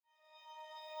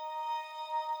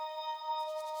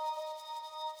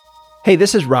Hey,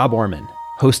 this is Rob Orman,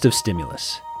 host of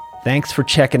Stimulus. Thanks for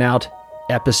checking out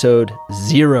episode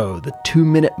 0, the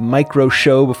 2-minute micro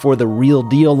show before the real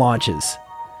deal launches.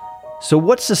 So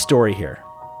what's the story here?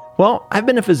 Well, I've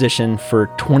been a physician for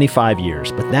 25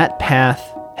 years, but that path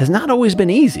has not always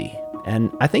been easy,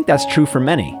 and I think that's true for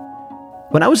many.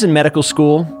 When I was in medical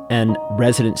school and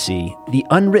residency, the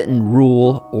unwritten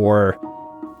rule, or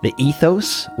the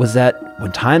ethos, was that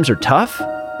when times are tough,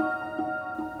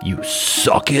 you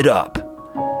suck it up.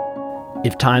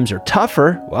 If times are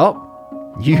tougher,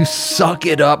 well, you suck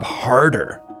it up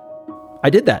harder. I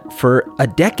did that for a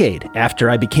decade after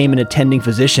I became an attending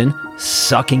physician,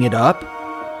 sucking it up,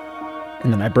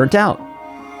 and then I burnt out.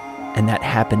 And that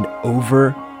happened over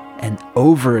and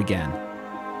over again.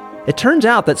 It turns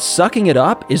out that sucking it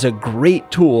up is a great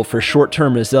tool for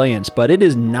short-term resilience, but it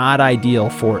is not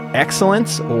ideal for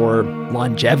excellence or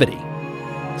longevity.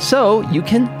 So you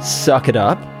can suck it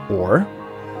up, or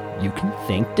you can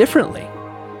think differently.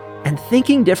 And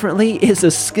thinking differently is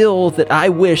a skill that I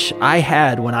wish I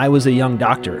had when I was a young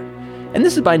doctor. And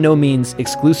this is by no means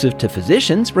exclusive to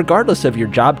physicians, regardless of your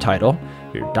job title.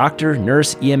 You're doctor,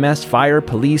 nurse, EMS, fire,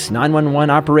 police, 911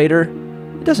 operator.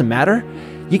 It doesn't matter.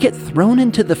 You get thrown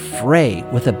into the fray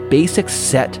with a basic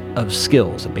set of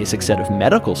skills, a basic set of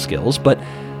medical skills, but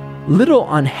little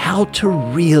on how to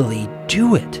really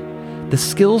do it. The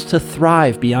skills to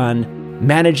thrive beyond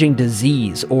managing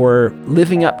disease or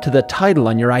living up to the title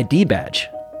on your ID badge.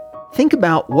 Think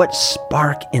about what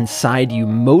spark inside you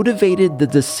motivated the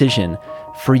decision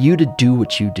for you to do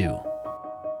what you do.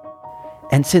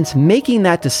 And since making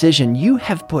that decision, you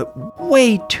have put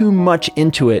way too much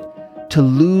into it to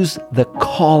lose the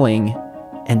calling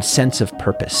and sense of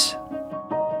purpose.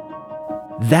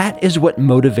 That is what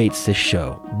motivates this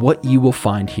show, what you will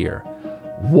find here.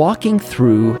 Walking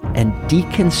through and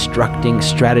deconstructing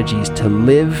strategies to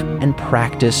live and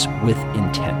practice with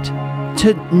intent,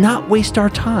 to not waste our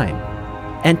time,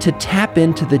 and to tap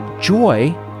into the joy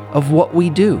of what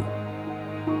we do.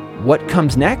 What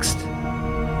comes next?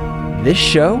 This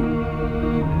show,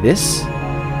 this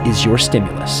is your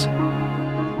stimulus.